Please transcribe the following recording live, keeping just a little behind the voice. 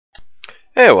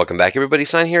Hey, welcome back everybody,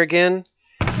 Sign here again,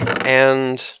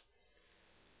 and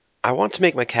I want to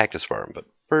make my cactus farm, but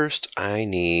first I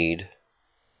need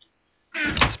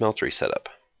a smeltery set up.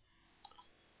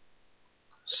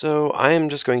 So I am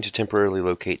just going to temporarily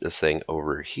locate this thing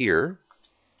over here.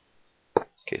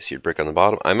 Okay, seared brick on the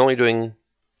bottom. I'm only doing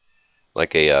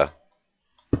like a,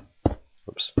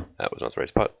 oops, that was not the right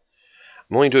spot.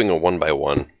 I'm only doing a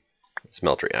 1x1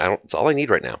 smeltery. It's all I need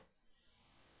right now.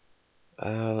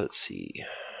 Let's see.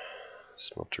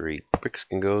 Smeltery bricks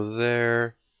can go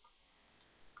there.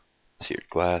 Seared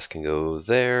glass can go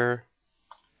there.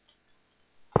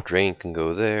 Drain can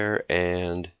go there,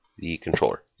 and the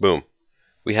controller. Boom.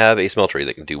 We have a smeltery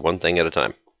that can do one thing at a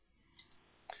time.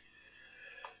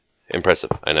 Impressive,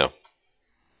 I know.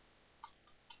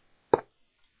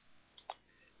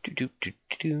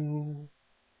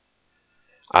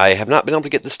 I have not been able to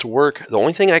get this to work. The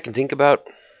only thing I can think about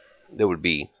that would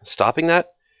be stopping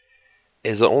that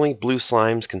is that only blue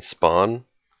slimes can spawn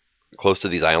close to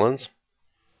these islands.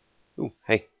 Ooh,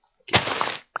 hey.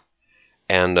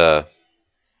 And,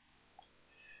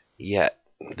 yeah,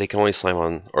 they can only slime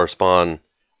on, or spawn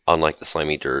on, like, the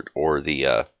slimy dirt, or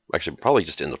the, actually, probably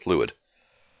just in the fluid.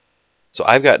 So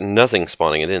I've got nothing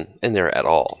spawning it in there at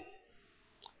all.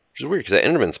 Which is weird, because that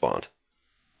Enderman spawned.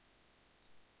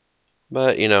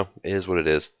 But, you know, it is what it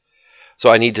is. So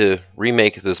I need to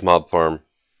remake this mob farm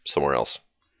somewhere else.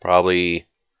 Probably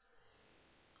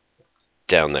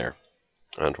down there,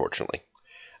 unfortunately.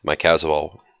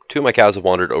 Two of my cows have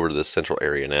wandered over to this central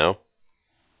area now.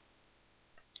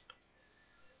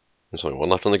 There's only one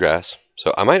left on the grass.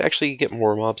 So I might actually get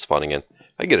more mob spawning in.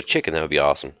 If I get a chicken, that would be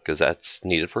awesome, because that's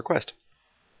needed for a quest.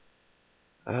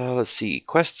 Let's see.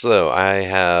 Quests, though. I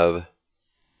have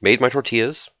made my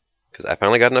tortillas, because I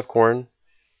finally got enough corn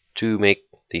to make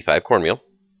the 5 cornmeal.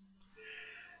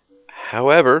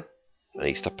 However, I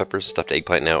need stuffed peppers, stuffed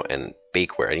eggplant now, and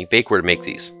bakeware. I need bakeware to make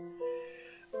these.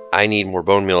 I need more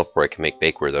bone meal before I can make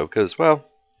bakeware, though, because, well,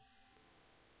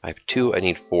 I have 2, I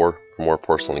need 4 for more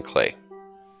porcelain clay.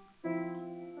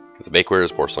 The bakeware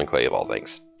is porcelain clay of all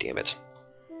things. Damn it.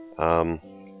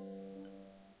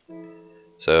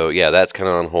 So, yeah, that's kind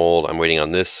of on hold. I'm waiting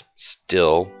on this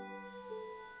still.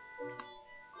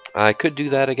 I could do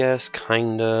that, I guess,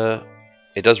 kinda.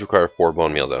 It does require 4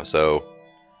 bone meal, though, so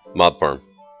mob farm.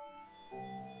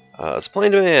 Supply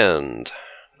and demand.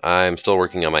 I'm still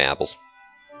working on my apples.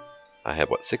 I have,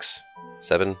 what, 7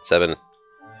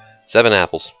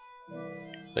 apples.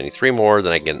 I need 3 more,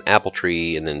 then I can get an apple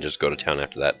tree, and then just go to town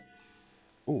after that.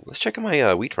 Ooh, let's check out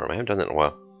my wheat farm. I haven't done that in a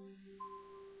while.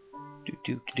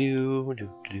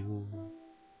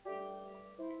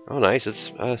 Oh, nice. It's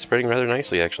spreading rather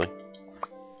nicely, actually.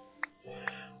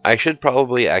 I should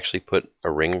probably actually put a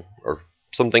ring or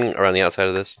something around the outside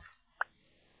of this,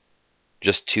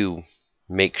 just to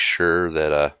make sure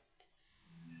that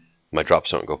my drops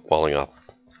don't go falling off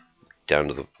down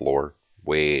to the floor,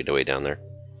 way down there.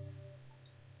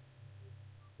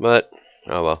 But,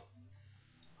 oh well.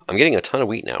 I'm getting a ton of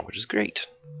wheat now, which is great.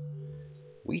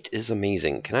 Wheat is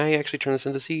amazing. Can I actually turn this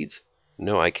into seeds?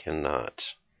 No, I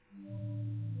cannot.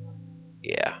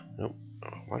 Yeah. Nope.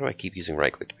 Why do I keep using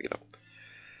right click to pick it up?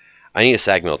 I need a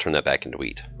sag mill to turn that back into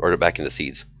wheat, or back into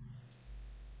seeds.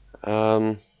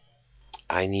 I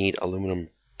need aluminum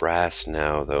brass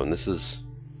now, though, and this is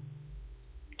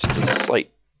just a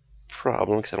slight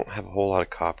problem because I don't have a whole lot of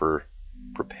copper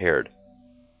prepared.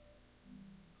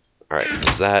 Alright,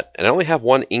 there's that. And I only have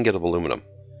 1 ingot of aluminum.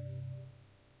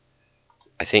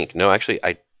 I think. No, actually,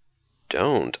 I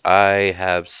don't. I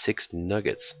have 6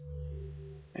 nuggets.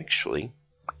 Actually,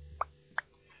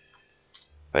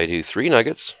 if I do 3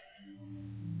 nuggets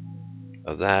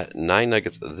of that, 9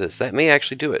 nuggets of this, that may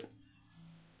actually do it.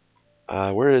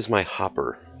 Where is my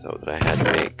hopper, though, that I had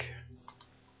to make?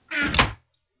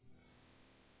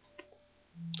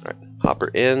 Alright, hopper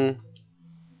in.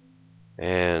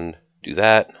 And do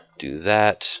that. Do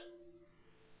that.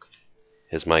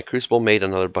 Has my crucible made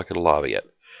another bucket of lava yet?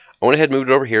 I went ahead and moved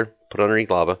it over here, put it underneath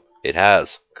lava. It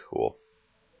has. Cool.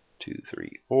 2,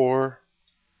 3, 4.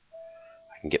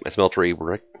 I can get my smeltery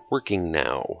working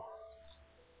now.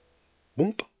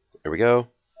 Boom. There we go.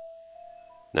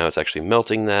 Now it's actually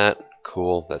melting that.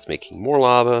 Cool. That's making more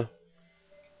lava.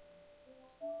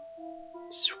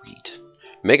 Sweet.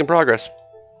 Making progress.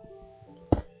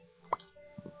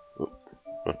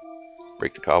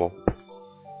 Break the cobble.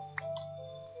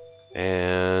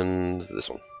 And this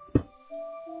one.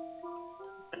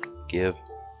 Give.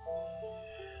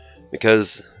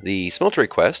 Because the smeltery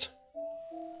quest,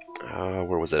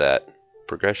 where was it at?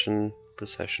 Progression,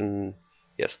 procession,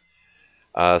 yes.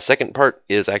 Second part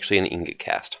is actually an ingot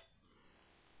cast.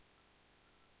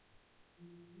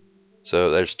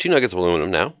 So there's 2 nuggets of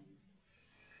aluminum now.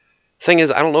 Thing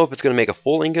is, I don't know if it's going to make a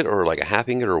full ingot or like a half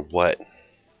ingot or what.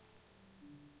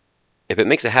 If it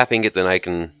makes a half ingot, then I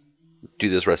can do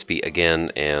this recipe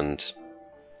again, and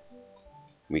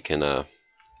we can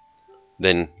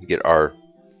then get our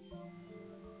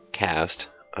cast.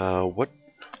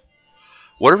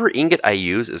 Whatever ingot I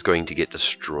use is going to get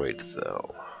destroyed,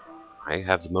 though. I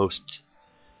have the most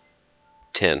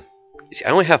 10. You see, I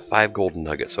only have 5 gold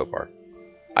nuggets so far.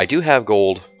 I do have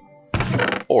gold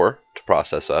ore to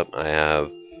process up. I have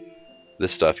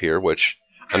this stuff here, which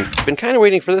I've been kind of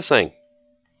waiting for this thing.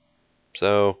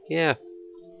 So, yeah.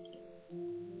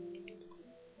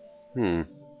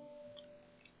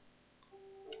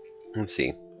 Let's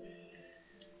see.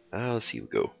 We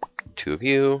go 2 of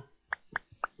you,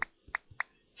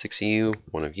 6 of you,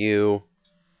 1 of you,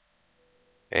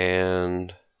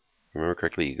 and if I remember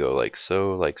correctly, you go like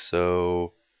so, like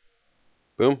so.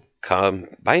 Boom.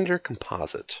 Binder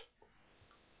composite.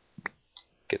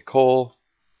 Get coal.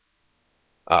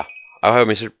 I'll have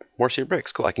more seared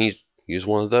bricks. Cool. I can use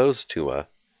one of those to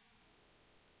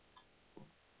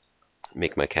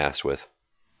make my cast with.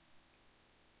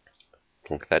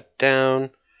 Plunk that down.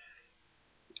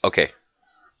 Okay.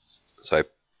 So I have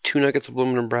 2 nuggets of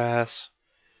aluminum brass.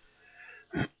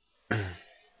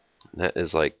 That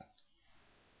is like...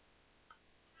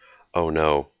 Oh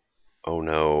no. Oh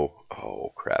no.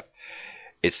 Oh crap.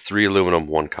 It's 3 aluminum,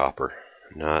 1 copper.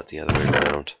 Not the other way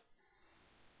around.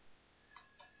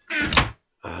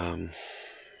 And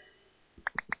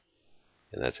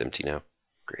that's empty now.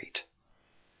 Great.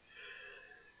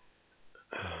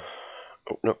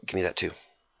 Oh, no. Give me that too.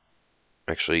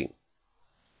 Actually...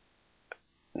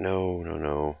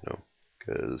 No.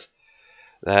 Because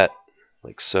that,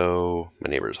 like so, my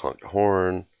neighbors honked a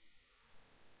horn.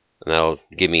 And that'll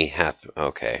give me half.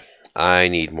 Okay. I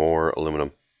need more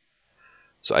aluminum.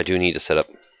 So I do need to set up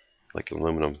like an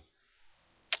aluminum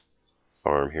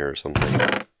farm here or something.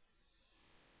 Okay,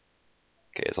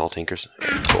 it's all tinkers.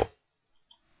 Okay, cool.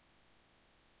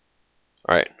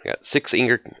 Alright, I got 6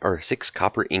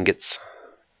 copper ingots,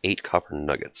 8 copper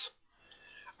nuggets.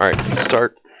 Alright, let's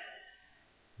start.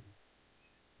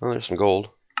 Oh, there's some gold.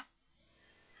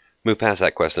 Move past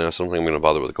that quest now, so I don't think I'm going to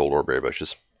bother with the gold or berry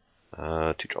bushes.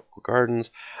 2 tropical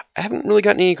gardens. I haven't really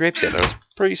gotten any grapes yet. I was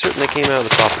pretty certain they came out of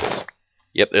the tropicals.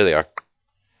 Yep, there they are. I was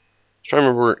trying to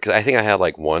remember, because I think I had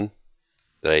like 1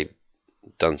 that I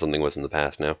done something with in the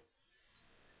past now.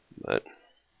 But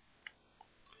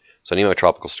so I need my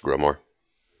tropicals to grow more.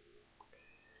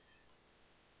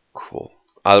 Cool.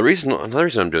 Another reason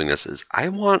I'm doing this is I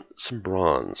want some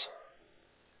bronze,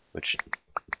 which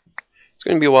it's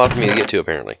going to be a while for me to get to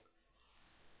apparently.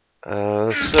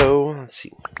 So let's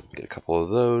see, get a couple of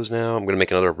those now. I'm going to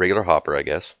make another regular hopper, I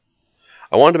guess.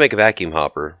 I wanted to make a vacuum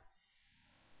hopper,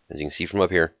 as you can see from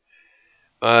up here.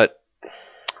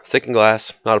 Thickened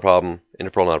glass, not a problem.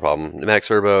 Interpearl, not a problem. Pneumatic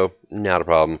servo, not a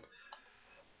problem.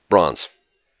 Bronze,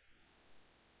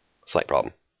 slight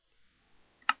problem.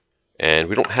 And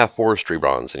we don't have forestry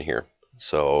bronze in here,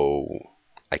 so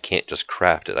I can't just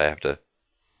craft it. I have to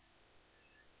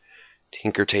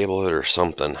tinker table it or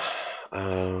something.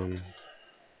 Oh,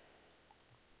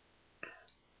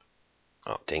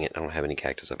 dang it. I don't have any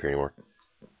cactus up here anymore.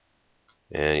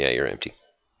 And yeah, you're empty.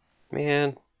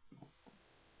 Man.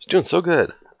 It's doing so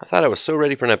good. I thought I was so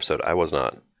ready for an episode. I was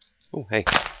not. Oh, hey.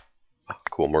 Oh,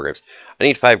 cool, more grapes. I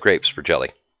need 5 grapes for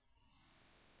jelly.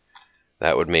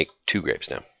 That would make 2 grapes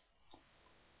now.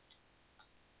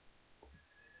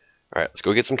 Alright, let's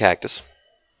go get some cactus.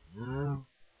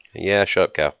 Yeah, shut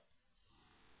up, cow.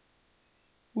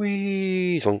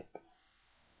 Whee!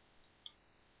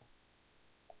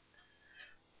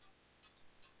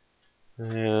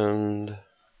 And...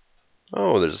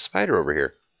 oh, there's a spider over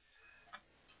here.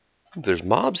 There's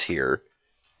mobs here.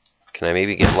 Can I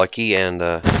maybe get lucky and...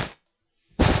 ooh,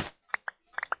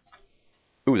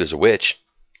 there's a witch.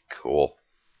 Cool.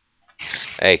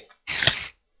 Hey.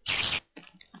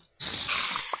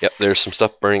 Yep, there's some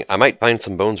stuff burning. I might find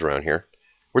some bones around here.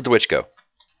 Where'd the witch go? Where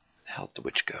the hell did the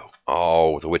witch go?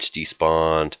 Oh, the witch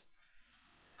despawned.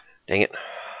 Dang it.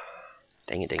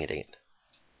 Dang it.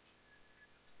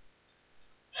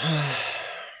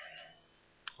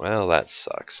 Well, that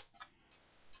sucks.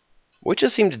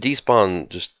 Witches seem to despawn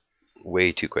just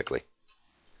way too quickly.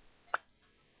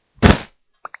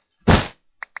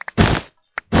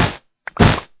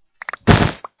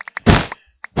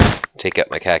 Take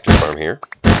out my cactus farm here.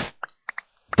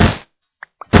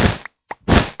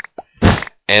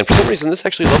 And for some reason, this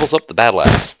actually levels up the battle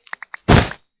axe.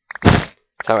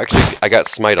 That's how actually I got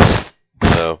smite on it.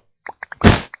 So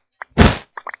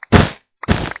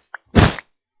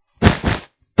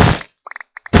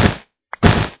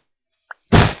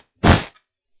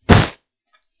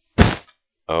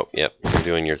Oh, yep. You're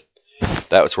doing your...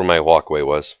 That was where my walkway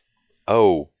was.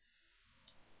 Oh.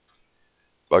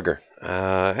 Bugger.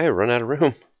 I run out of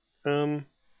room.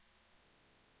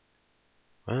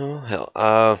 Well, hell.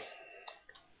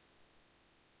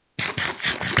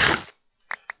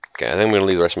 Okay, I think I'm going to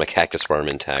leave the rest of my cactus farm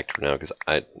intact for now because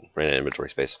I ran out of inventory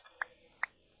space.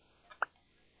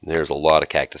 There's a lot of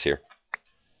cactus here.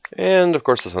 And, of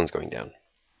course, the sun's going down.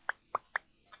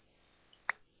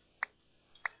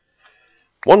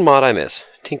 One mod I miss.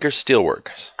 Tinker's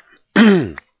Steelworks.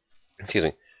 Excuse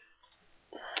me.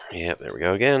 Yep, there we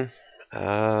go again.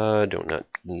 Do not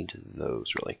need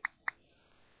those, really.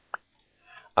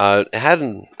 It had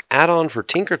an add-on for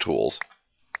Tinker Tools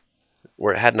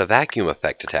where it had a vacuum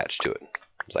effect attached to it.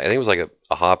 I think it was like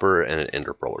a hopper and an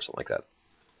ender pearl or something like that.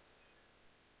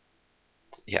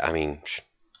 Yeah, I mean,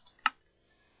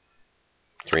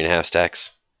 3.5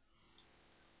 stacks.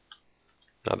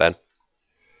 Not bad.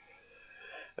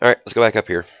 Alright, let's go back up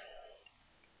here.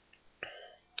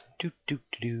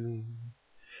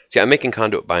 See, I'm making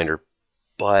conduit binder,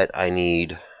 but I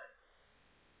need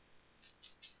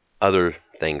other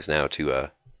things now to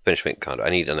finish making conduit.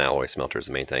 I need an alloy smelter is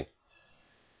the main thing.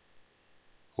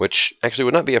 Which actually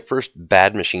would not be a first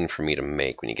bad machine for me to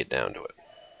make when you get down to it.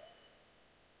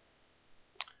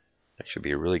 Actually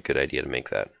be a really good idea to make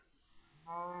that.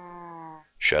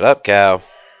 Shut up, cow.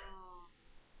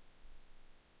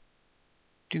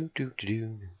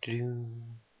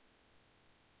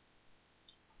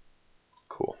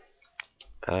 Cool.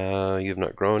 You have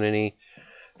not grown any.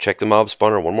 Check the mob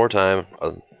spawner one more time.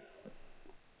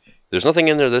 There's nothing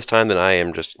in there this time, then I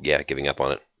am just, yeah, giving up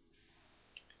on it.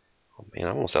 Oh man,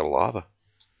 I'm almost out of lava.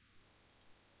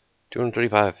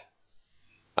 235.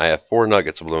 I have 4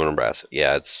 nuggets of aluminum brass.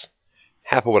 Yeah, it's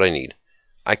half of what I need.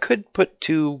 I could put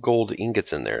 2 gold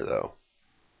ingots in there, though.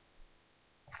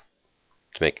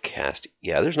 To make a cast.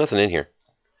 Yeah, there's nothing in here.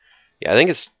 Yeah, I think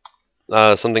it's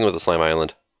something with the slime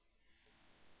island.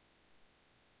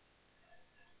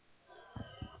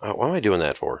 What am I doing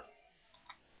that for?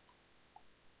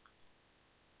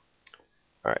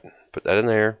 Alright, put that in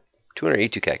there.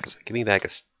 282 cactus. Give me back a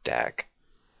stack.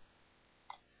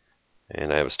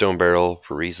 And I have a stone barrel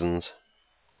for reasons.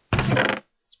 Let's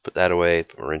put that away,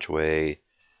 put my wrench away,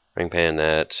 ring pan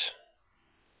that.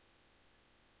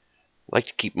 I like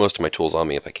to keep most of my tools on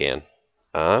me if I can.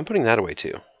 I'm putting that away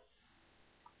too.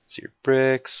 Seared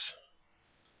bricks.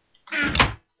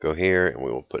 Go here and we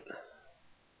will put the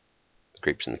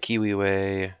grapes and the kiwi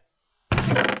away.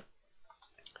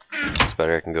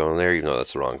 Spider can go in there even though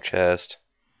that's the wrong chest.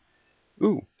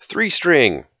 Ooh, 3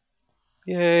 string!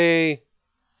 Yay!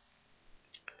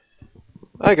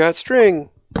 I got string!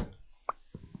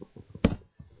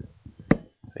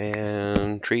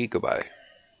 And tree, goodbye.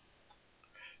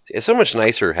 It's so much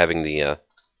nicer having the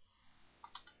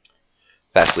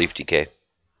fast leaf decay.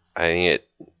 I mean, it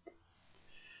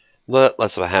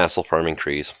less of a hassle farming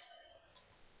trees.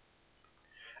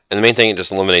 And the main thing, it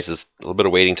just eliminates is a little bit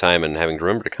of waiting time and having to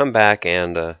remember to come back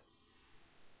and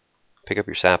pick up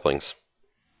your saplings.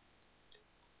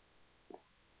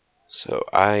 So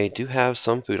I do have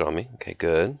some food on me. Okay,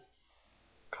 good.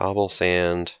 Cobble,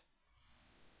 sand.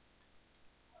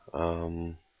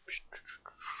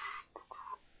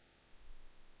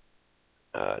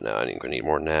 No, I think we need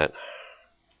more than that.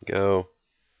 Go.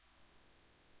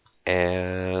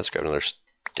 And let's grab another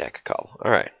stack of cobble.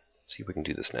 Alright, let's see if we can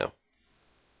do this now.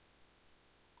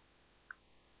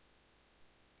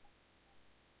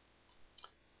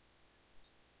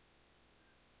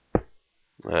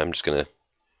 I'm just going to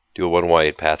do a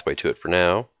one-wide pathway to it for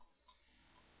now.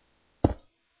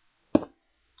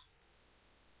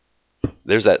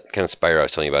 There's that kind of spire I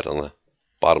was telling you about on the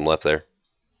bottom left there.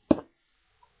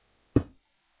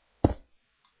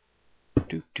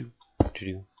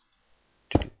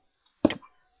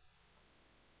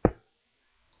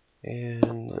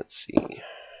 And let's see.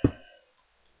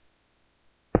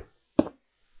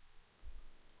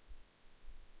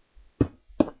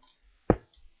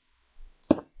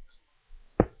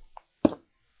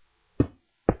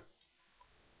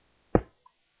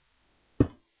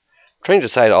 I'm trying to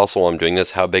decide also while I'm doing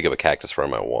this how big of a cactus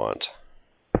farm I want.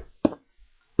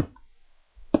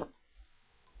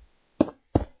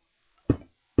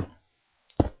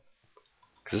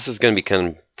 Because this is going to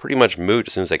become pretty much moot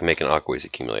as soon as I can make an aquaways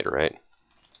accumulator, right?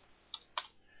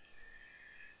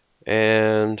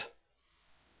 And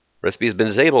recipe has been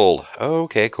disabled.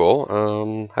 Okay, cool.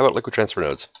 How about liquid transfer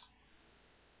nodes?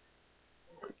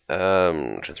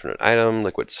 Transfer node item,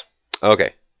 liquids.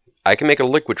 Okay, I can make a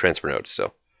liquid transfer node.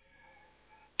 So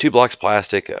 2 blocks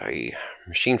plastic, a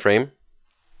machine frame,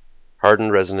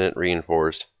 hardened, resonant,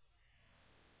 reinforced.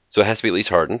 So it has to be at least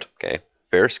hardened. Okay.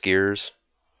 Ferrous gears.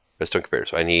 Redstone conveyor.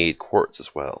 So I need quartz as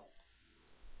well.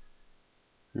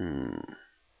 Could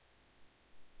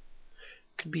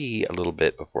be a little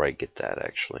bit before I get that,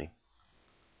 actually.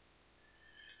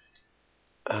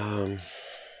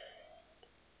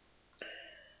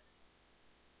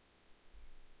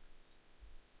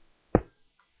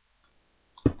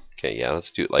 Okay, yeah,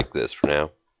 let's do it like this for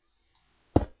now.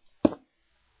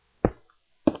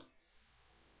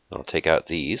 I'll take out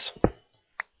these.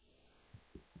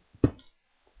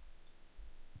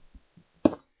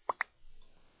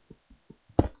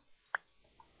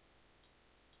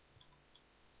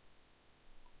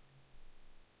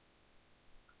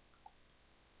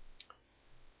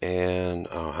 And,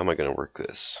 oh, how am I going to work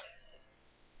this?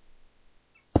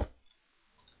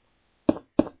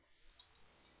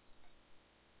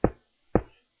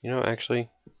 You know, actually,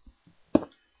 can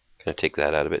I take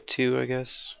that out of it too, I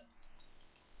guess?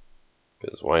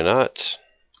 Because why not?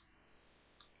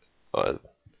 I was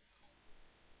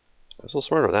a little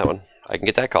smarter with that one. I can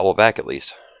get that cobble back at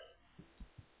least.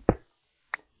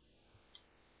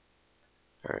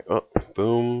 Alright, well,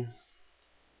 boom.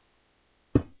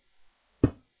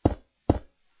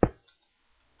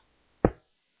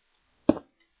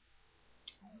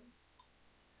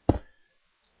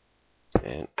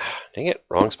 And, dang it,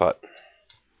 wrong spot.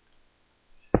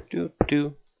 Do,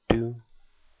 do, do.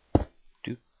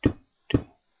 Do, do, do.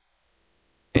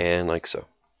 And like so.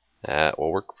 That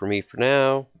will work for me for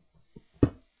now.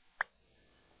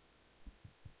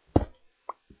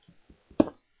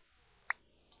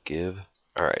 Give.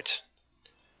 Alright.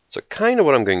 So kind of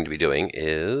what I'm going to be doing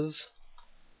is...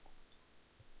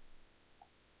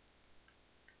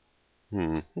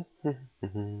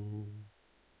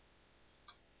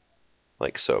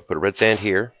 like so. Put a red sand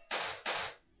here.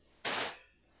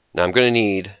 Now I'm going to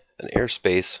need an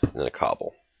airspace and then a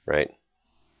cobble, right?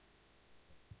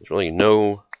 There's really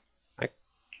no...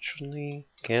 Actually,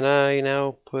 can I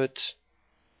now put...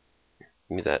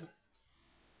 Give me that.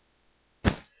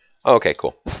 Oh, okay,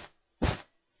 cool.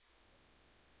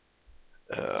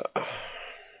 It's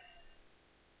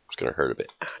going to hurt a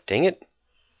bit. Ah, dang it.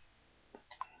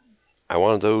 I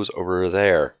wanted those over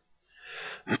there.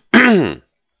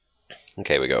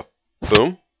 Okay, we go.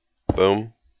 Boom.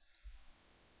 Boom.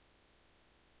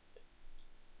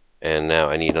 And now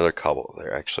I need another cobble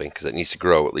there, actually, because it needs to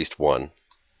grow at least one.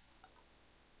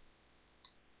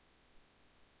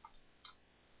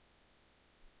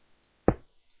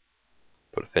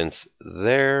 Put a fence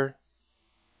there.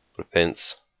 Put a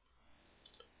fence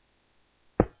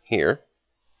here.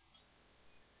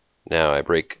 Now I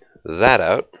break that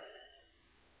out.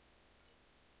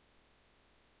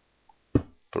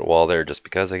 Put a wall there just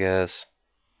because, I guess.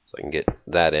 So I can get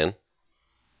that in.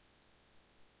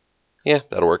 Yeah,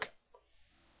 that'll work.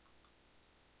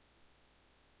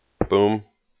 Boom.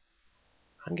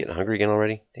 I'm getting hungry again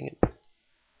already. Dang it.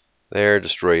 There,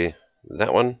 destroy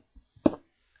that one.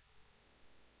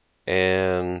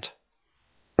 And...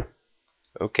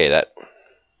 okay, that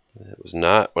was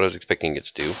not what I was expecting it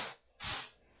to do.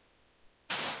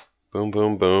 Boom,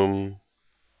 boom, boom.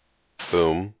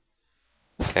 Boom.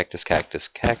 Cactus, cactus,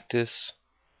 cactus.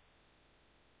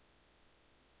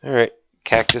 Alright,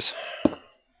 cactus.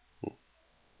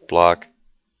 Block.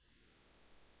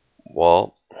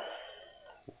 Wall.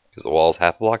 Because the wall's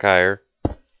half a block higher.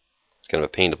 It's kind of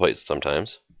a pain to place it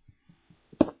sometimes.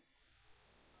 Is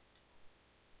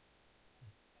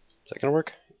that going to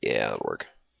work? Yeah, that'll work.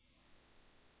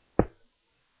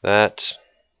 That.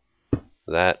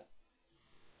 That.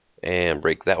 And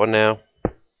break that one now.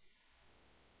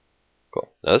 Cool.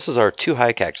 Now this is our too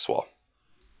high cactus wall.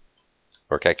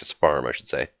 Or cactus farm, I should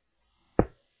say.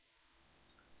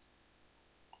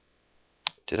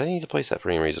 Did I need to place that for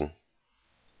any reason?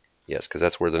 Yes, because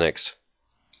that's where the next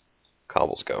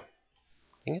cobbles go.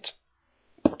 Dang it.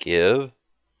 Give.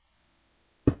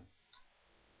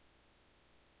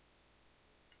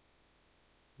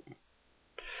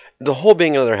 The whole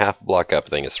being another half block up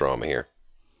thing is throwing me here.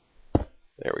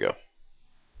 There we go.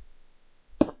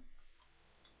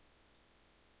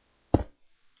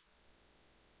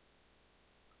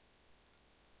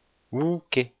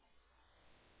 Okay.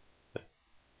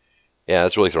 Yeah,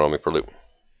 that's really throwing me for a loop.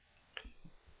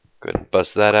 Go ahead and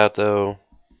bust that out, though.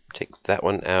 Take that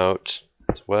one out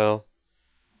as well.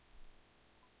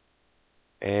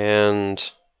 And...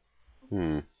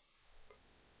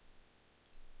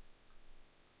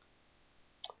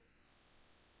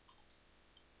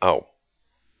 oh.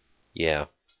 Yeah.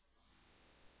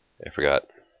 I forgot.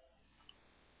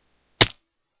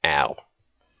 Ow.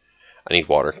 I need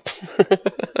water.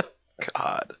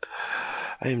 God.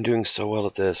 I am doing so well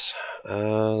at this.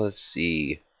 Let's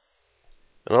see.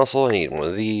 And also I need one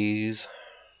of these.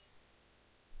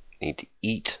 I need to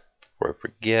eat before I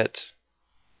forget.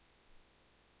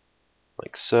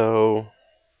 Like so.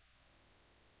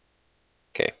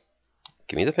 Okay.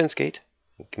 Give me the fence gate.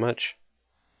 Thank you much.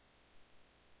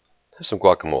 Have some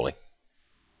guacamole.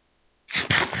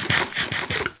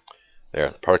 There,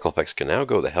 the particle effects can now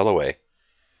go the hell away.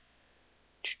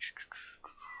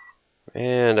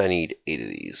 And I need 8 of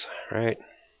these, right?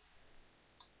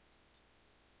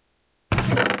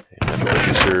 And I put my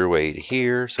juicer way to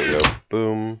here, so we go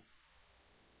boom.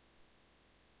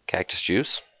 Cactus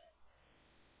juice.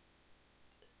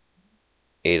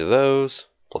 8 of those,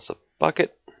 plus a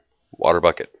bucket, water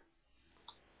bucket.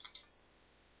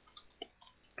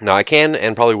 Now I can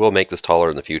and probably will make this taller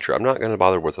in the future. I'm not going to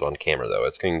bother with it on camera though.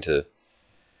 It's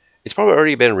probably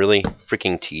already been really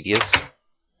freaking tedious.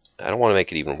 I don't want to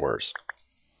make it even worse.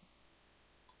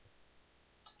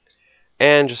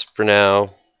 And just for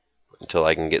now, until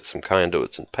I can get some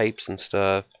conduits and pipes and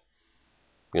stuff,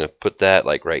 I'm going to put that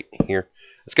like right here.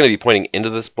 It's going to be pointing into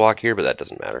this block here, but that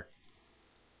doesn't matter.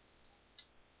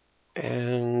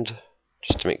 And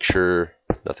just to make sure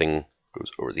nothing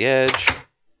goes over the edge,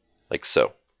 like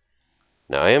so.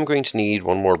 Now I am going to need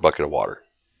one more bucket of water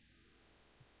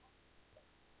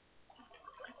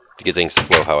to get things to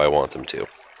flow how I want them to.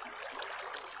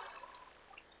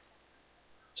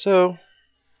 So,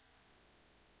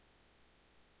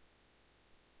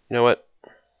 you know what?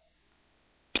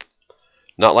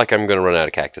 Not like I'm going to run out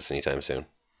of cactus anytime soon.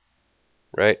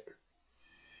 Right?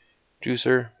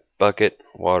 Juicer, bucket,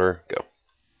 water, go.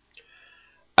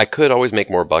 I could always make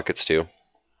more buckets too,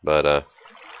 but I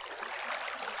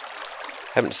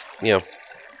haven't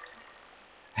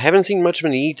seen much of a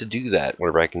need to do that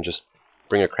whenever I can just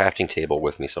bring a crafting table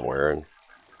with me somewhere. And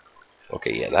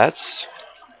okay, yeah, that's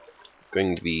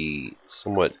going to be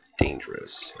somewhat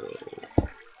dangerous. So,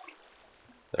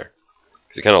 there.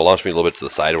 Because it kind of launched me a little bit to the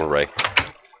side whenever I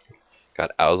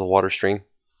got out of the water stream.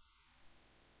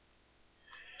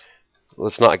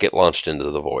 Let's not get launched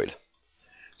into the void.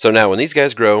 So now when these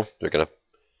guys grow, they're going to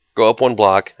go up one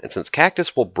block, and since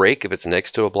cactus will break if it's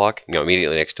next to a block,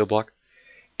 immediately next to a block,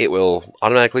 it will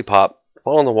automatically pop,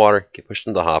 fall in the water, get pushed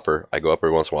into the hopper. I go up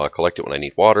every once in a while, collect it when I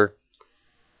need water,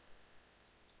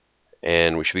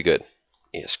 and we should be good.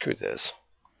 Yeah, screw this.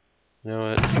 You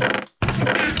know what?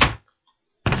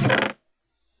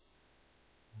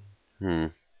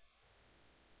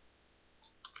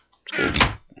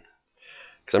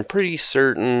 Because I'm pretty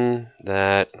certain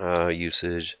that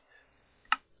usage.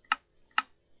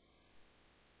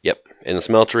 Yep, in the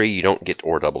smeltery you don't get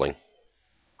ore doubling.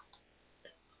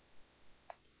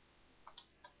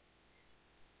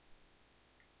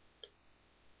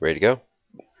 Ready to go?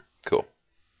 Cool.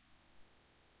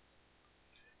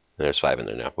 There's 5 in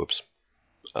there now. Whoops.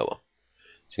 Oh well.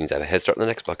 Seems I have a head start in the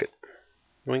next bucket.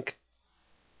 Wink.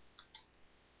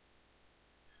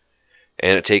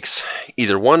 And it takes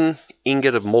either 1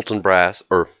 ingot of molten brass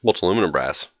or molten aluminum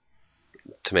brass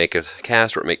to make a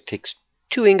cast, or it takes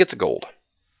 2 ingots of gold,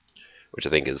 which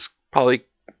I think is probably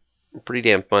pretty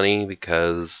damn funny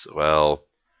because, well,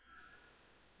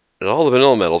 in all the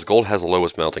vanilla metals, gold has the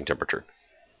lowest melting temperature.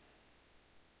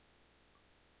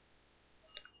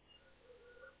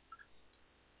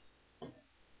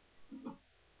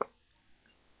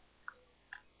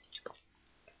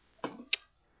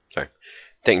 Sorry,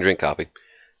 take and drink coffee.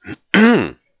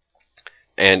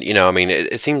 And, I mean,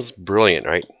 it seems brilliant,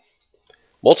 right?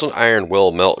 Molten iron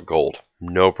will melt gold.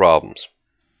 No problems.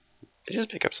 Did I just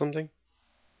pick up something?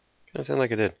 Kind of sound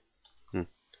like I did.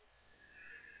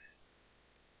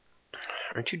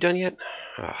 Aren't you done yet?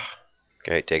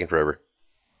 Okay, taking forever.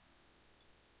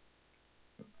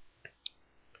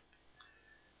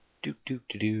 Come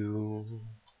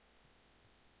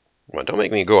on, don't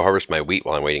make me go harvest my wheat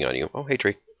while I'm waiting on you. Oh, hey,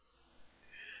 tree.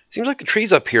 Seems like the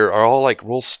trees up here are all, like,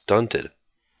 real stunted.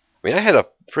 I mean, I had a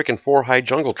freaking 4-high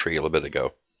jungle tree a little bit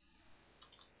ago.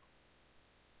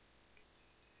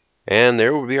 And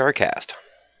there would be our cast.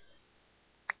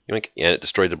 And it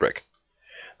destroyed the brick.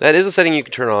 That is a setting you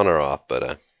can turn on or off,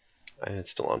 but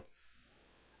it's still on.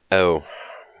 Oh,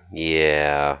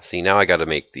 yeah. See, now I got to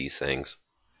make these things.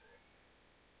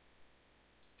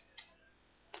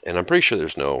 And I'm pretty sure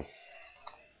there's no...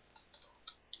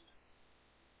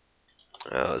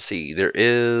 let's see, there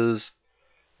is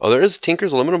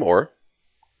Tinker's aluminum ore,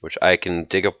 which I can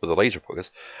dig up with a laser focus.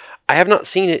 I have not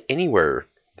seen it anywhere,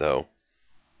 though.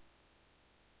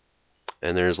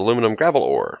 And there's aluminum gravel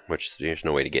ore, which there's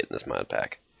no way to get in this mod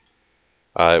pack.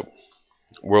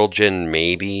 World Gen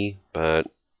maybe, but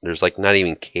there's like not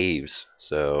even caves,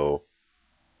 so...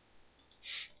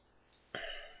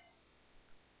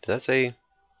 Did that say...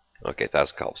 Okay,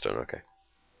 1,000 cobblestone, okay.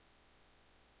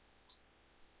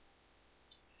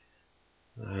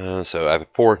 So I have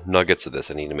 4 nuggets of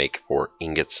this. I need to make 4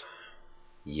 ingots.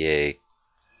 Yay.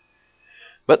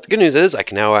 But the good news is I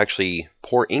can now actually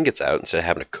pour ingots out instead of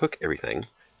having to cook everything.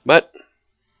 But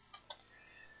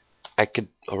I could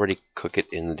already cook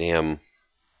it in the damn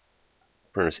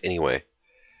furnace anyway.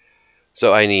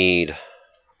 So I need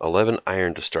 11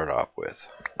 iron to start off with.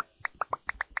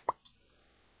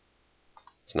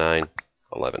 It's 9,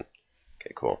 11.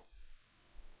 Okay, cool.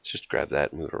 Let's just grab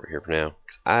that and move it over here for now,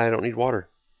 because I don't need water.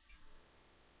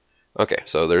 Okay,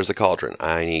 so there's the cauldron.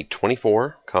 I need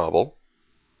 24 cobble.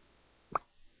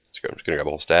 So I'm just going to grab a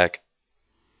whole stack.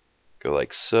 Go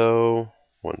like so.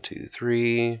 1, 2,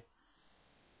 3.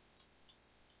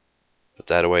 Put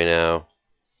that away now.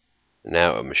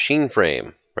 Now a machine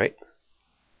frame, right?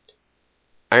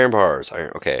 Iron bars.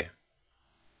 Iron. Okay.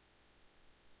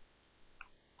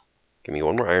 Give me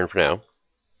 1 more iron for now.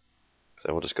 So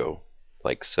I will just go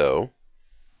like so.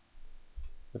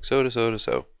 Like so to so to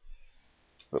so.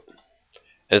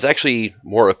 And it's actually a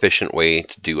more efficient way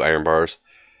to do iron bars.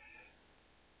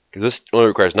 Because this only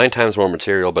requires 9 times more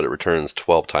material, but it returns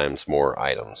 12 times more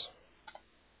items.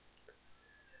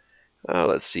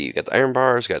 Let's see. You got the iron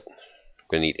bars. I'm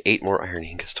going to need 8 more iron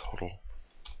ingots total.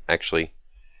 Actually,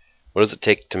 what does it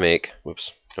take to make...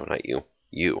 Whoops. No, not you.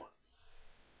 You.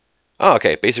 Oh,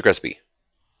 okay. Basic recipe.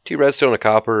 2 redstone, a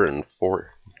copper, and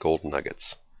 4 gold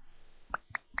nuggets.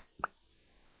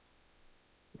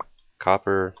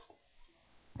 Copper.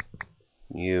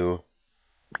 You.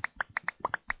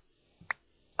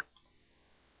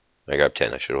 I grabbed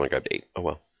 10. I should have only grabbed 8. Oh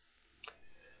well.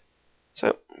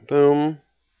 So, boom.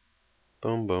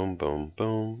 Boom, boom, boom,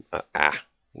 boom.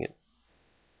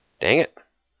 Dang it.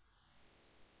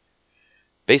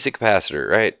 Basic capacitor,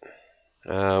 right?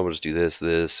 We'll just do this.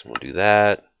 We'll do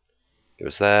that. Give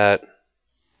us that.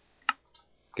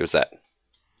 Give us that.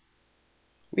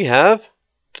 We have,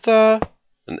 ta-da,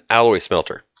 an alloy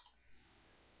smelter.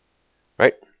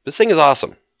 Right? This thing is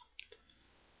awesome.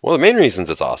 One of the main reasons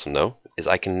it's awesome, though, is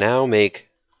I can now make,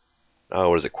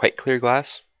 what is it, quite clear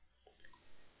glass?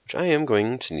 Which I am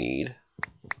going to need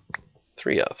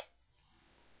 3 of.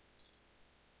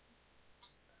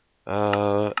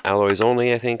 Alloys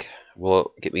only, I think,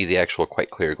 will get me the actual quite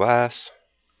clear glass.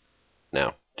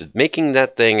 Now, did making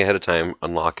that thing ahead of time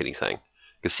unlock anything?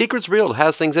 Because Secret's Real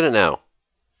has things in it now.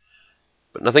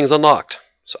 But nothing's unlocked.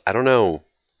 So I don't know.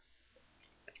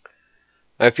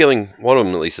 I have a feeling one of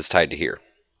them at least is tied to here.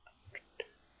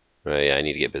 Yeah, I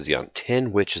need to get busy on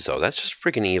 10 witches, though. That's just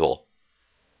freaking evil.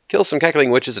 Kill some cackling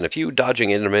witches and a few dodging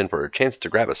endermen for a chance to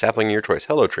grab a sapling of your choice.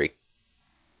 Hello, tree.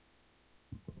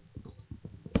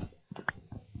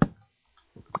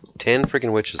 10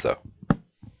 freaking witches, though.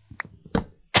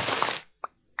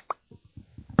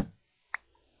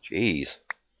 Jeez.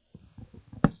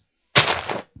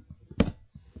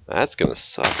 That's gonna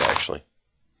suck, actually.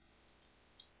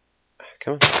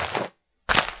 Come on.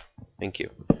 Thank you.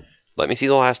 Let me see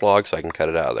the last log so I can cut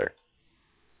it out of there.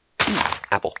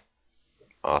 Apple.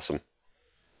 Awesome.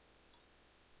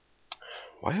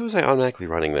 Why was I automatically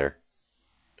running there?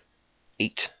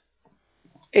 8.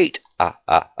 8.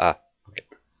 Okay.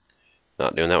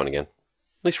 Not doing that one again.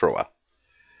 At least for a while.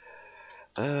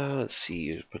 Let's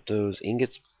see. Put those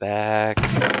ingots back.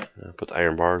 Put the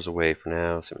iron bars away for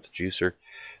now. Same with the juicer.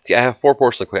 See, I have 4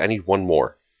 porcelain clay. I need 1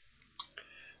 more.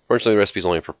 Fortunately, the recipe's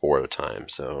only for 4 at a time,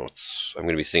 so I'm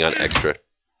going to be sitting on extra.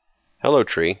 Hello,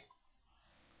 tree.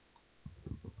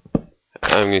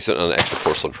 I'm going to be sitting on extra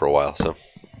porcelain for a while, so.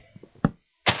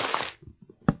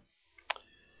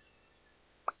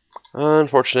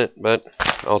 Unfortunate, but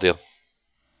I'll deal.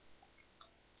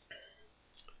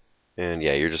 And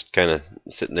yeah, you're just kind of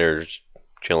sitting there just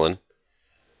chilling.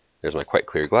 There's my quite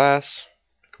clear glass.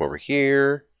 Come over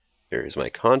here. There's my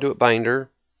conduit binder.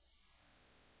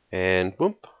 And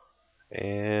boom.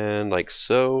 And like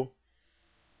so.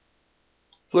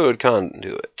 Fluid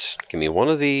conduit. Give me 1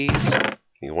 of these.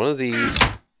 Give me 1 of these.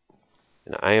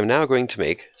 And I am now going to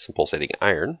make some pulsating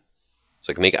iron.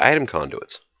 So I can make item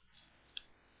conduits.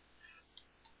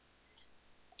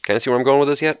 Kind of see where I'm going with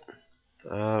this yet?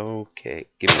 Okay,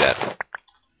 give me that.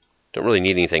 Don't really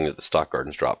need anything that the stock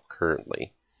gardens drop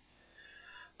currently.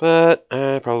 But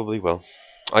I probably will.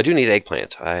 I do need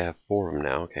eggplant. I have 4 of them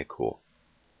now. Okay, cool.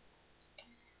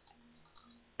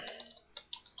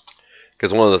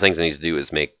 Because one of the things I need to do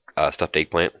is make stuffed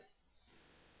eggplant.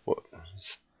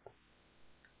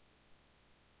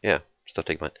 Yeah, stuffed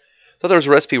eggplant. So there was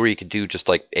a recipe where you could do just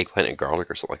like eggplant and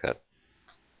garlic or something like that.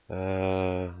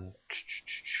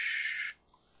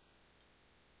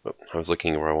 I was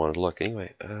looking where I wanted to look.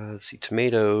 Anyway, let's see.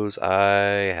 Tomatoes.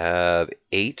 I have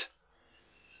 8.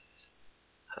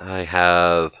 I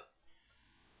have...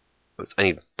 I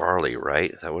need barley,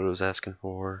 right? Is that what it was asking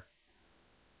for?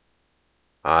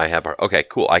 I have barley. Okay,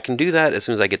 cool. I can do that as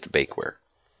soon as I get the bakeware.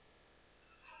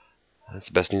 That's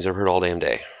the best news I've heard all damn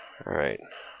day. Alright.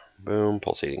 Boom.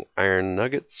 Pulsating iron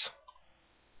nuggets.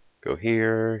 Go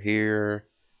here, here.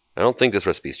 I don't think this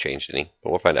recipe's changed any,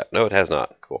 but we'll find out. No, it has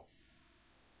not. Cool.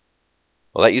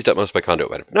 Well, that used up most of my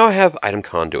conduit item. Now I have item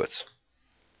conduits.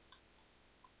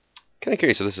 Kind of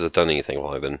curious if this has done anything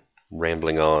while I've been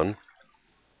rambling on.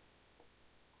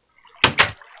 Go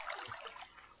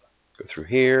through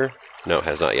here. No, it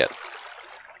has not yet.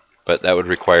 But that would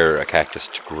require a cactus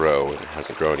to grow, and it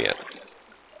hasn't grown yet.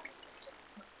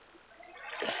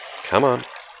 Come on.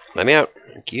 Let me out.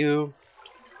 Thank you.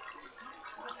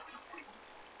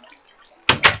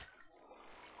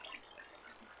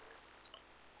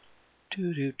 So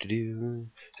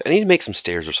I need to make some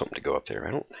stairs or something to go up there.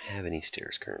 I don't have any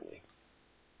stairs currently.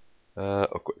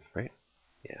 Oakwood, right?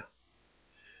 Yeah.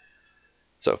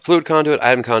 So fluid conduit,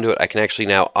 item conduit. I can actually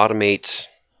now automate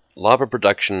lava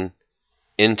production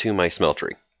into my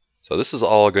smeltery. So this is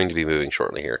all going to be moving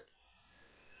shortly here.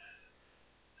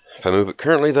 If I move it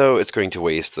currently, though, it's going to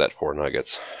waste that 4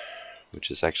 nuggets,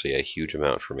 which is actually a huge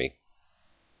amount for me.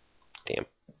 Damn.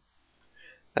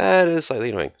 That is slightly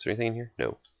annoying. Is there anything in here?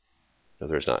 No. No,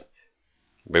 there's not.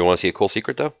 Anybody want to see a cool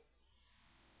secret, though?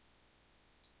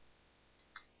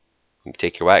 You can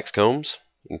take your wax combs,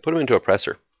 you can put them into a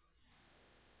presser.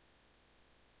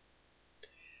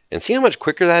 And see how much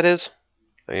quicker that is?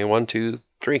 I mean, 1, 2,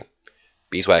 3.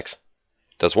 Beeswax.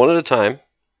 Does one at a time,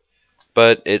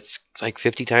 but it's like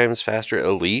 50 times faster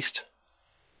at least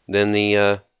than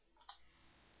the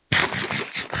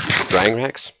drying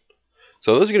racks.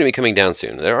 So those are going to be coming down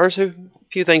soon. There are a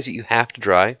few things that you have to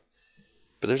dry,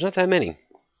 but there's not that many.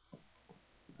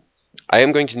 I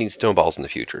am going to need snowballs in the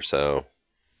future, so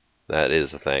that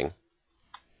is a thing.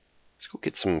 Let's go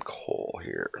get some coal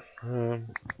here.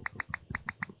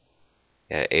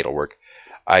 Yeah, 8 will work.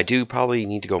 I do probably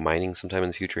need to go mining sometime in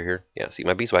the future here. Yeah, see,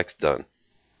 my beeswax is done.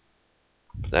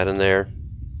 Put that in there.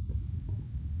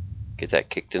 Get that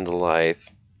kicked into life.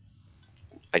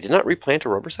 I did not replant a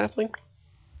rubber sapling?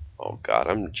 Oh god,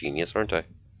 I'm a genius, aren't I?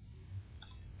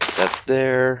 Put that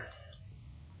there.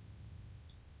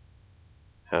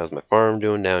 How's my farm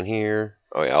doing down here?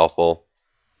 Oh yeah, all full.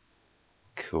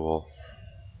 Cool.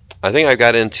 I think I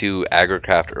got into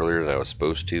agricraft earlier than I was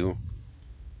supposed to.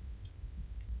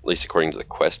 At least according to the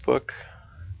quest book.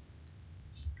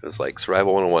 Because like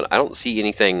Survival 101, I don't see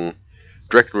anything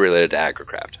directly related to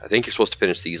agricraft. I think you're supposed to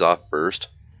finish these off first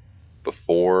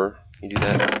before you do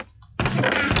that.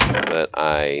 But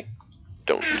I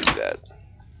don't do that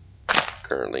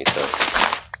currently, so.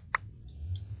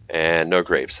 And no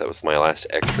grapes. That was my last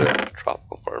extra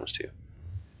tropical farms too.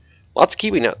 Lots of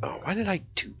kiwi now. Oh, why did I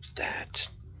do that?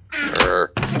 I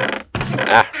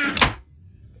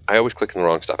always click on the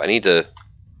wrong stuff. I need to,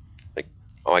 like,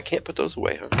 oh, I can't put those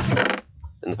away, huh?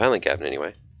 In the filing cabinet,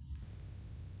 anyway.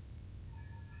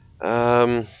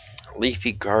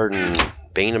 Leafy garden,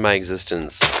 bane of my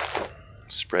existence.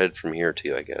 Spread from here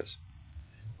too, I guess.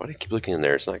 Why do I keep looking in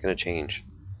there? It's not going to change.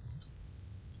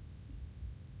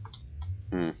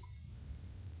 Let's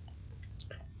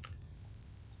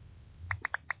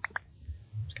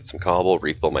get some cobble,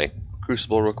 refill my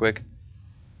crucible real quick.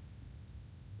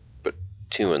 Put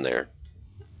 2 in there.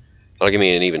 That'll give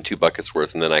me an even 2 buckets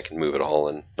worth, and then I can move it all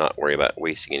and not worry about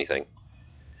wasting anything.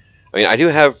 I mean, I do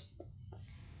have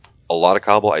a lot of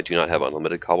cobble. I do not have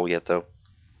unlimited cobble yet, though.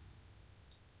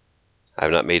 I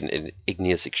have not made an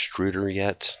igneous extruder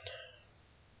yet.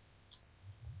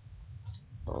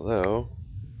 Although...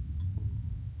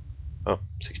 oh,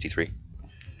 63.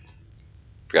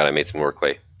 Forgot I made some more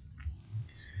clay.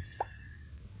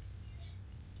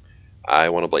 I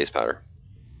want a blaze powder.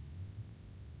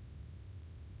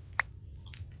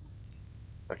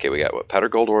 Okay, we got what? Powder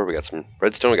gold ore, we got some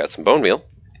redstone, we got some bone meal.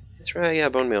 That's right, yeah,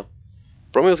 bone meal.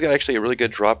 Bone meal's got actually a really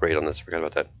good drop rate on this. I forgot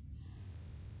about that.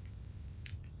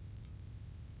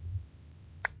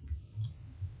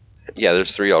 Yeah,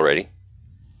 there's 3 already.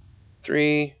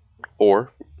 3,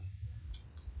 4.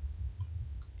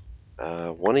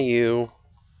 1 of you.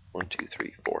 1, 2,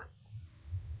 3, 4.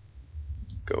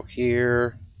 Go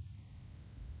here.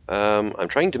 I'm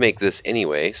trying to make this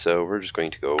anyway, so we're just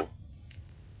going to go.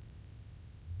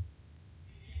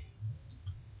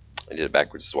 I did it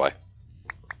backwards, is why.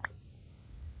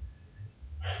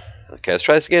 Okay, let's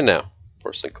try this again now.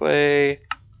 Porcelain clay.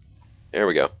 There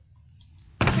we go.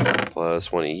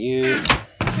 Plus 1 of you.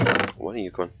 1 of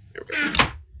you, come on. There we go.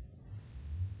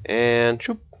 And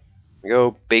shoop,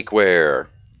 go bakeware.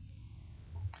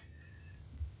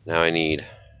 Now I need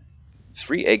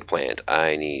 3 eggplant.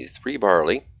 I need 3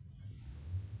 barley.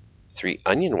 3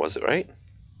 onion, was it right?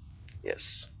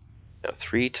 Yes. Now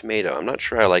 3 tomato. I'm not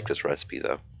sure I like this recipe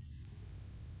though.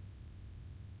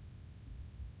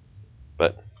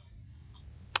 But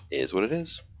it is what it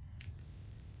is.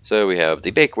 So we have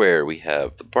the bakeware, we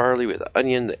have the barley, we have the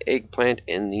onion, the eggplant,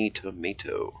 and the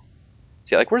tomato.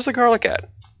 See, like, where's the garlic at?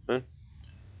 Huh?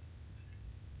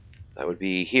 That would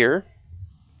be here.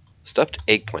 Stuffed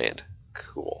eggplant.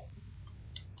 Cool.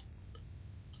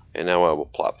 And now I will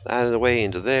plop that away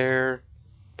into there.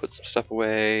 Put some stuff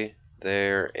away.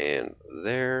 There and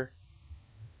there.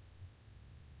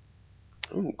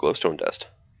 Ooh, glowstone dust.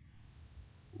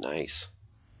 Nice.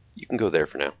 You can go there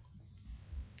for now.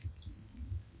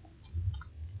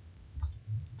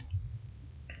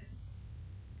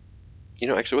 You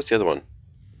know, actually, what's the other one?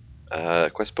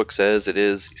 Quest book says it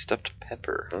is stuffed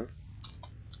pepper, huh?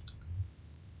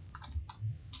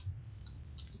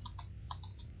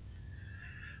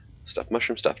 Stuffed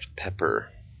mushroom, stuffed pepper.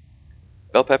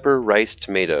 Bell pepper, rice,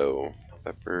 tomato. Bell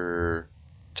pepper,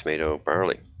 tomato,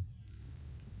 barley.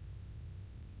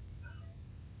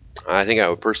 I think I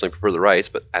would personally prefer the rice,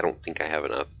 but I don't think I have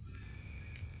enough.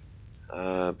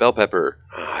 Bell pepper.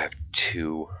 Oh, I have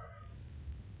 2.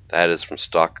 That is from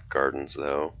Stock Gardens,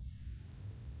 though.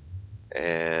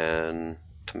 And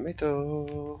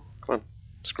tomato. Come on,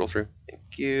 scroll through. Thank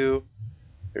you.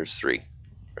 There's 3,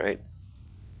 right?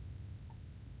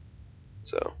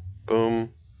 So,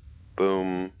 boom,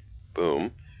 boom,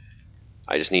 boom.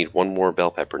 I just need 1 more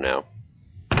bell pepper now.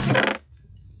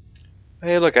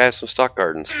 Hey, look, I have some Stock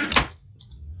Gardens.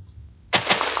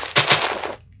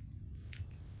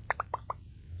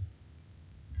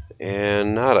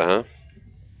 And nada, huh?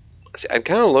 See, I'm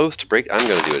kind of loath to break. I'm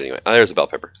going to do it anyway. Oh, there's a bell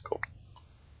pepper. Cool.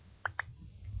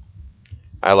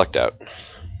 I lucked out.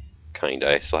 Kinda.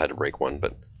 I still had to break 1,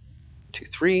 but 2,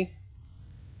 3.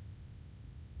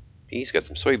 He's got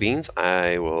some soybeans.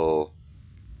 I will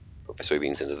put my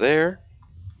soybeans into there.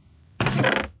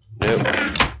 Nope.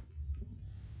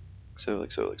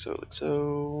 Like so.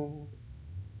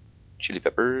 Chili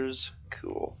peppers.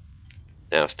 Cool.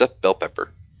 Now, stuffed bell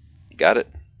pepper. You got it?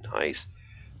 Nice.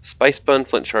 Spice bun,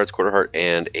 flint shards, quarter heart,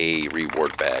 and a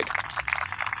reward bag.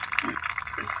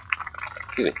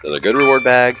 Excuse me. Another good reward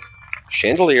bag.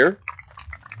 Chandelier.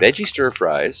 Veggie stir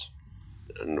fries.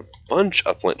 And a bunch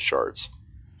of flint shards.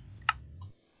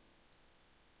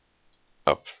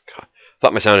 Oh, God.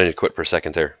 Thought my sound ended quit for a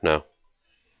second there. No.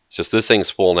 It's just this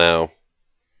thing's full now.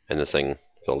 And this thing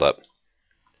filled up.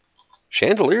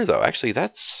 Chandelier, though. Actually,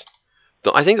 that's...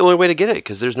 I think the only way to get it,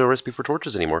 because there's no recipe for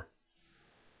torches anymore.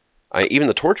 Even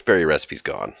the torchberry recipe's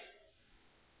gone.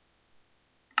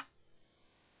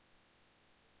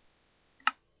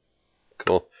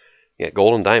 Cool. Yeah,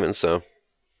 gold and diamonds, so...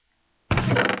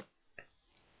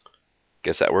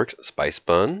 Guess that works. Spice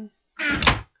bun.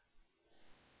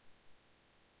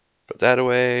 Put that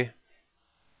away.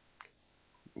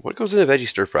 What goes in a veggie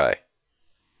stir fry?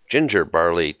 Ginger,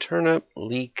 barley, turnip,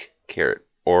 leek, carrot,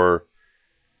 or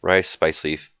rice, spice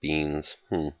leaf, beans.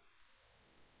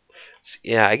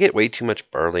 Yeah, I get way too much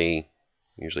barley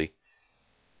usually.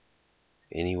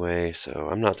 Anyway, so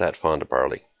I'm not that fond of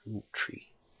barley. Ooh, tree.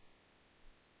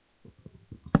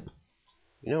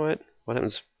 You know what? What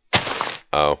happens?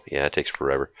 Oh, yeah, it takes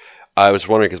forever. I was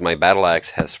wondering because my battle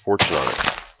axe has fortune on it.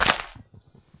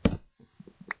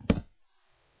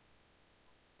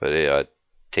 But it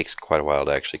takes quite a while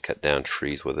to actually cut down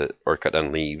trees with it, or cut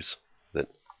down leaves with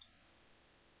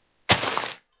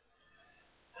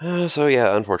it. So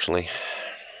yeah, unfortunately,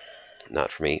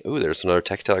 not for me. Ooh, there's another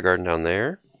textile garden down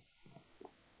there.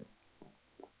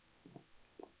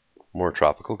 More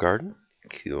tropical garden.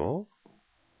 Cool.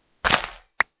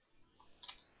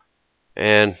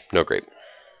 And no grape.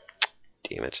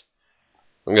 Damn it.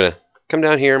 I'm going to come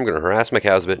down here. I'm going to harass my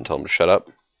cows a bit and tell them to shut up.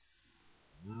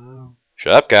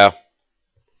 Shut up, cow.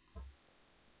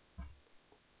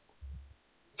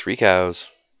 3 cows.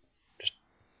 Just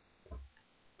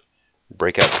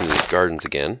break out some of these gardens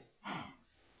again.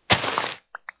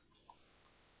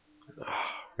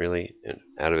 Really?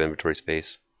 Out of inventory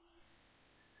space.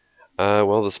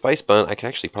 Well, the spice bun I can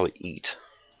actually probably eat.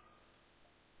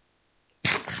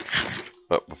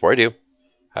 Oh, before I do,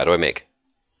 how do I make?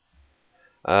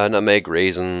 Nutmeg,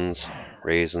 raisins.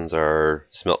 Raisins are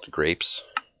smelt grapes.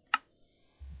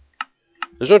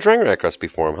 There's no dragon rack recipe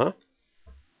for them,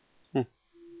 huh?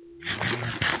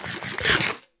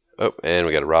 Oh, and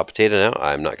we got a raw potato now.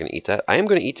 I'm not going to eat that. I am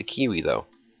going to eat the kiwi, though.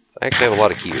 I actually have a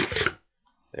lot of kiwi.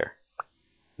 There.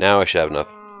 Now I should have enough.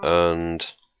 And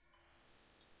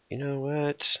You know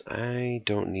what? I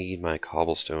don't need my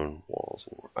cobblestone walls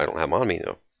anymore. I don't have them on me,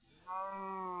 though.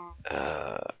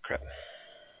 Crap.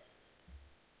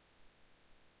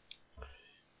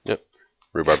 Yep.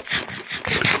 Rhubarb.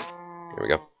 There we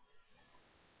go.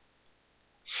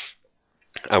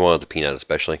 I wanted the peanut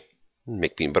especially.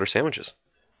 Make peanut butter sandwiches.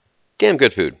 Damn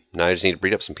good food. Now I just need to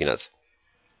breed up some peanuts.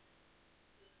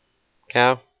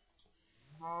 Cow.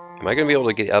 Am I going to be able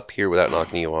to get up here without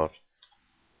knocking you off?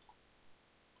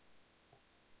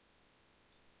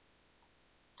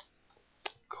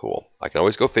 Cool. I can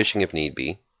always go fishing if need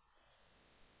be.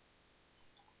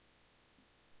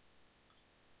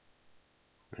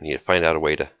 I need to find out a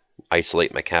way to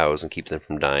isolate my cows and keep them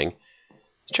from dying.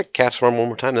 Let's check Cat's farm one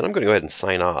more time, then I'm going to go ahead and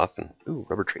sign off. And ooh,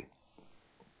 rubber tree.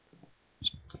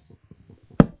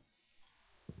 There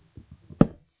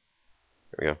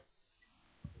we go.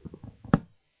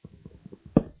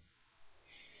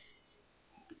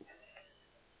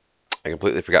 I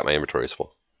completely forgot my inventory is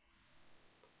full.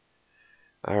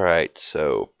 Alright,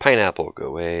 so pineapple, go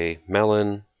away.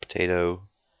 Melon, potato,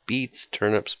 beets,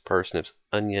 turnips, parsnips,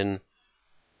 onion,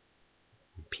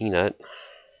 peanut.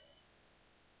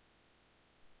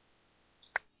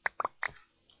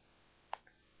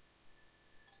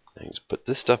 I just put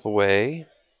this stuff away.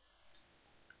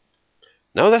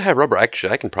 Now that I have rubber,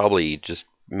 actually, I can probably just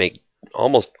make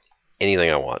almost anything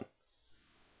I want.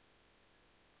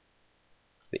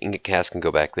 The ingot cask can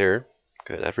go back there.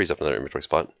 Good, that frees up another inventory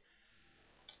spot.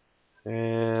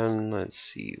 And let's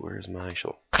see, where's my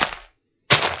shovel?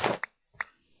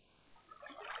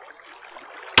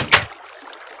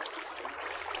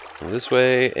 This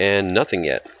way, and nothing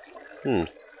yet.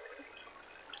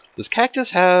 Does Cactus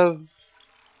have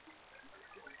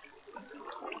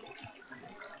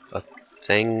a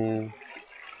thing?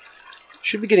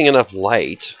 Should be getting enough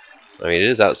light. I mean, it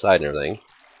is outside and everything.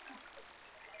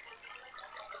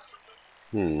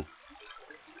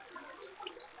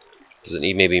 Does it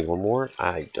need maybe one more?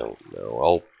 I don't know.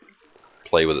 I'll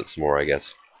play with it some more, I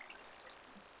guess.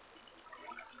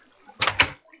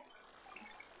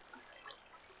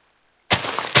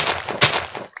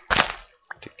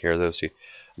 Take care of those two.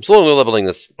 I'm slowly leveling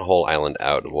this whole island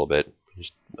out a little bit.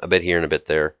 Just a bit here and a bit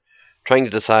there. Trying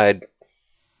to decide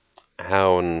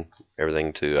how and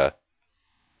everything to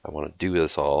I want to do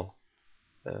this all.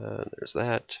 There's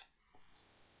that.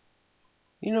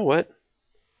 You know what?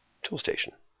 Tool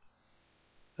station.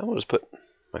 I will just put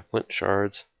my flint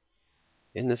shards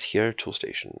in this here tool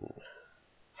station.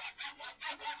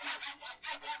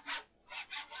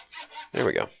 There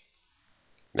we go.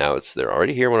 Now they're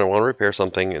already here when I want to repair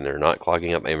something, and they're not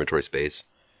clogging up my inventory space.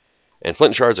 And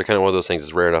flint shards are kind of one of those things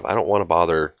that's rare enough. I don't want to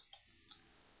bother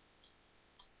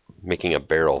making a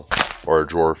barrel, or a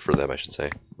drawer for them, I should say.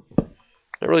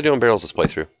 Not really doing barrels this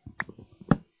playthrough.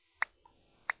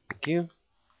 Thank you.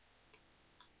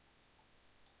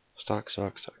 Stock,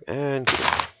 and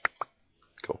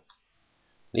cool.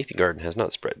 Leafy garden has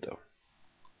not spread, though.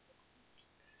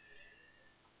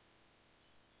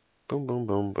 Boom, boom,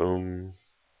 boom, boom.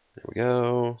 There we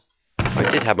go. I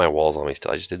did have my walls on me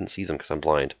still. I just didn't see them because I'm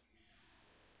blind.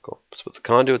 Cool. Let's put the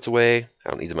conduits away.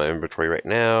 I don't need them in my inventory right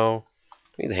now.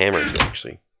 I need the hammer,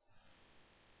 actually.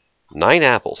 9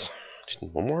 apples. Just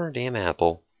need one more damn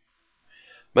apple.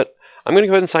 But I'm going to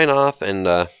go ahead and sign off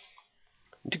and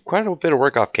do quite a bit of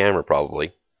work off camera,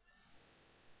 probably.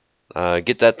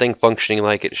 Get that thing functioning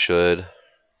like it should.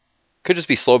 Could just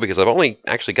be slow because I've only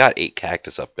actually got 8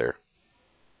 cactus up there.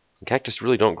 And cactus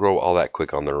really don't grow all that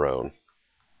quick on their own.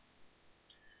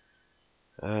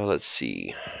 Let's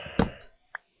see.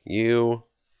 You.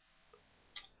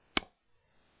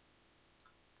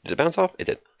 Did it bounce off? It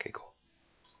did. Okay, cool.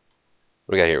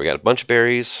 What do we got here? We got a bunch of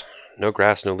berries. No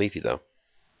grass, no leafy, though.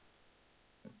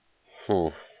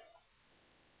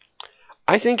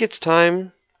 I think it's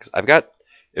time, because I've got,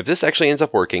 if this actually ends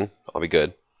up working, I'll be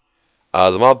good.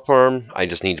 The mob farm, I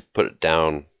just need to put it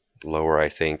down lower, I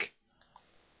think.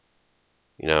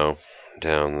 You know,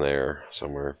 down there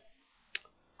somewhere.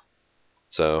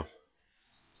 So,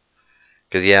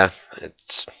 because yeah,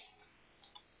 it's,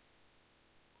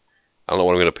 I don't know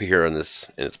what I'm going to put here in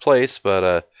its place,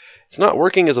 but it's not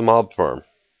working as a mob farm,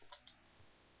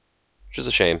 which is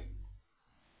a shame.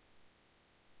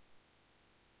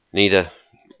 Need to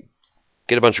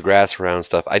get a bunch of grass around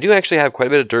stuff. I do actually have quite a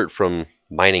bit of dirt from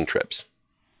mining trips,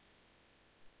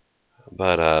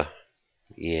 but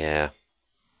yeah,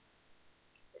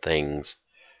 things.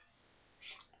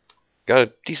 Got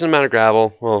a decent amount of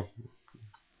gravel. Well,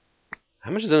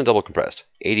 how much is in a double compressed?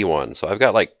 81. So I've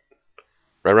got like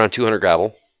right around 200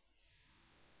 gravel.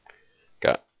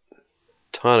 Got a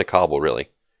ton of cobble, really.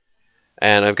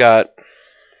 And I've got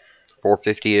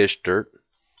 450-ish dirt.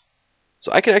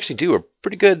 So I can actually do a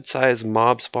pretty good size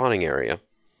mob spawning area.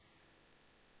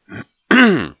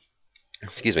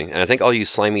 Excuse me. And I think I'll use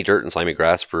slimy dirt and slimy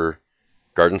grass for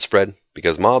garden spread,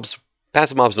 because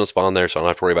passive mobs don't spawn there, so I don't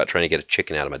have to worry about trying to get a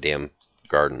chicken out of my damn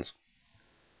gardens.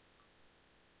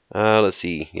 Let's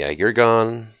see. Yeah, you're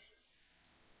gone.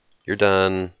 You're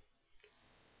done.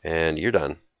 And you're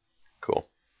done. Cool.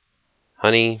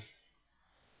 Honey.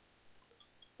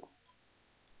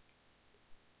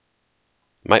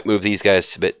 Might move these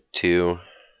guys a bit too.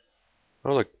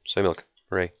 Oh look, soy milk.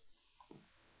 Hooray.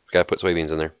 Gotta put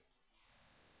soybeans in there.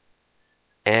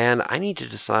 And I need to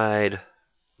decide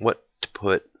what to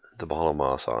put the ball of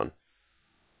moss on.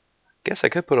 Guess I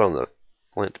could put on the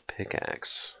flint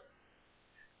pickaxe.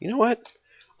 You know what?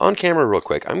 On camera real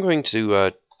quick, I'm going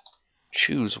to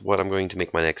choose what I'm going to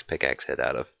make my next pickaxe head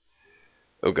out of.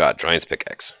 Oh god, giant's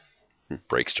pickaxe.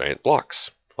 Breaks giant blocks.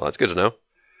 Well, that's good to know.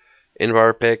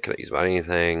 Invar pick, can I use about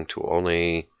anything? Tool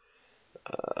only.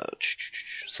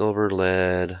 Silver,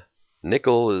 lead.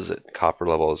 Nickel is at copper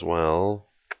level as well.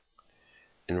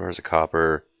 Invar is a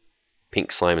copper.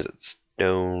 Pink slime is at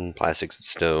stone. Plastic's at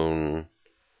stone.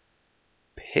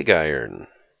 Pig iron.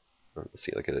 Let's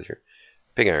see, look at it here.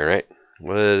 Pig iron, right?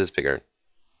 What is pig iron?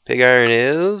 Pig iron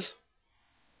is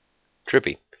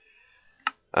trippy.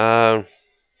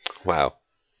 Wow.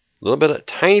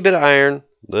 Tiny bit of iron,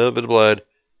 a little bit of blood.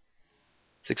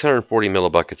 640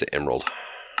 millibuckets of emerald.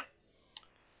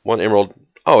 One emerald.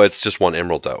 Oh, it's just one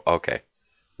emerald though. Okay.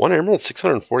 One emerald,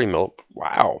 640 mil.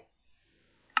 Wow.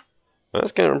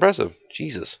 That's kind of impressive.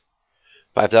 Jesus.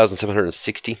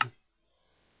 5,760.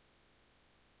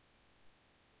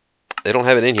 They don't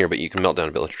have it in here, but you can melt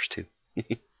down villagers too. You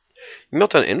can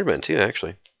melt down Endermen too,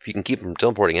 actually, if you can keep them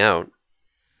teleporting out.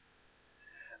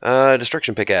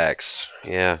 Destruction pickaxe.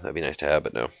 Yeah, that'd be nice to have,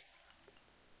 but no.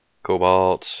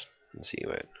 Cobalt. Let's see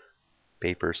what.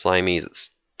 Paper. Slimies at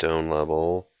stone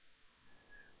level.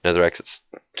 Netherrack's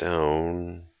at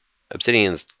stone.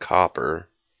 Obsidian's copper.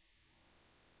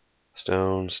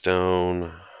 Stone.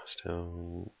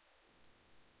 Am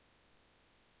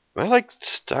I like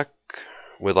stuck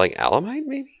with like alamite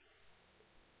maybe?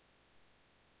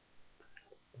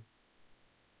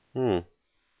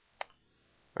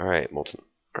 Alright, molten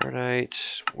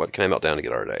ardite. What can I melt down to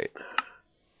get ardite?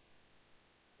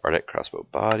 Ardite crossbow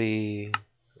body.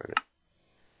 Ardite.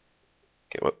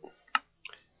 Okay, what?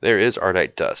 There is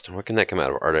ardite dust. And what can that come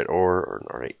out of? Ardite ore or an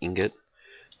ardite ingot?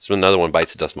 So another one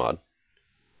bites the dust mod.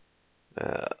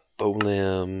 Bow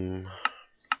limb.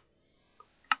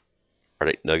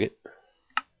 Ardite nugget.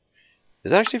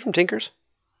 Is that actually from Tinker's?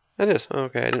 That is. Oh,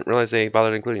 okay, I didn't realize they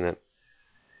bothered including that.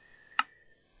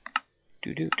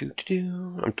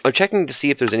 I'm checking to see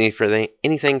if there's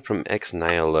anything from Ex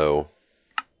Nihilo.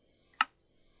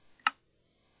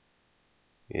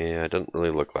 Yeah, it doesn't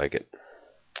really look like it.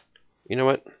 You know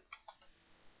what?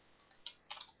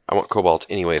 I want cobalt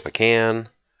anyway if I can.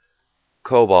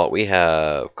 Cobalt, we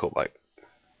have cobalt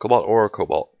ore,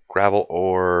 cobalt gravel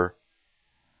ore.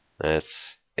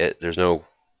 That's it. There's no.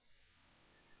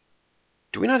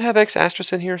 Do we not have X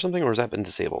Astris in here or something, or has that been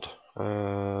disabled?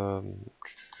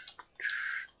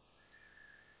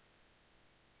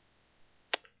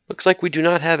 Looks like we do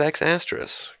not have X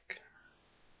Astris.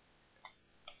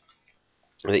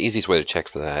 The easiest way to check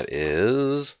for that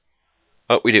is...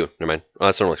 Oh, we do. Never mind. Oh,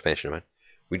 that's normal expansion. Never mind.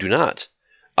 We do not.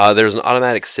 There's an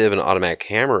automatic sieve and an automatic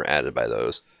hammer added by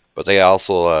those, but they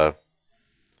also,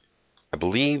 I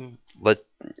believe, let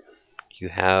you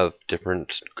have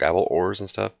different gravel ores and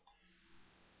stuff.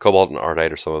 Cobalt and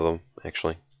ardite are some of them,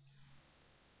 actually.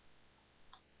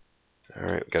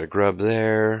 Alright, we got a grub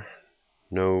there.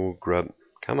 No grub.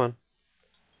 Come on.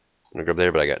 No grub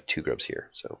there, but I got 2 grubs here,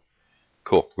 so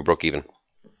cool. We broke even.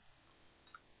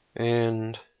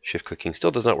 And shift clicking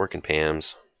still does not work in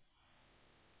Pam's.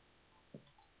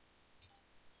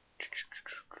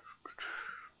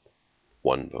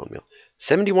 One bone meal.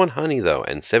 71 honey, though,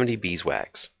 and 70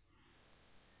 beeswax.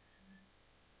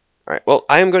 Alright, well,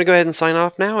 I am going to go ahead and sign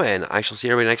off now, and I shall see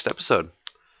everybody next episode.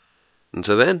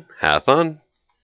 Until then, have fun.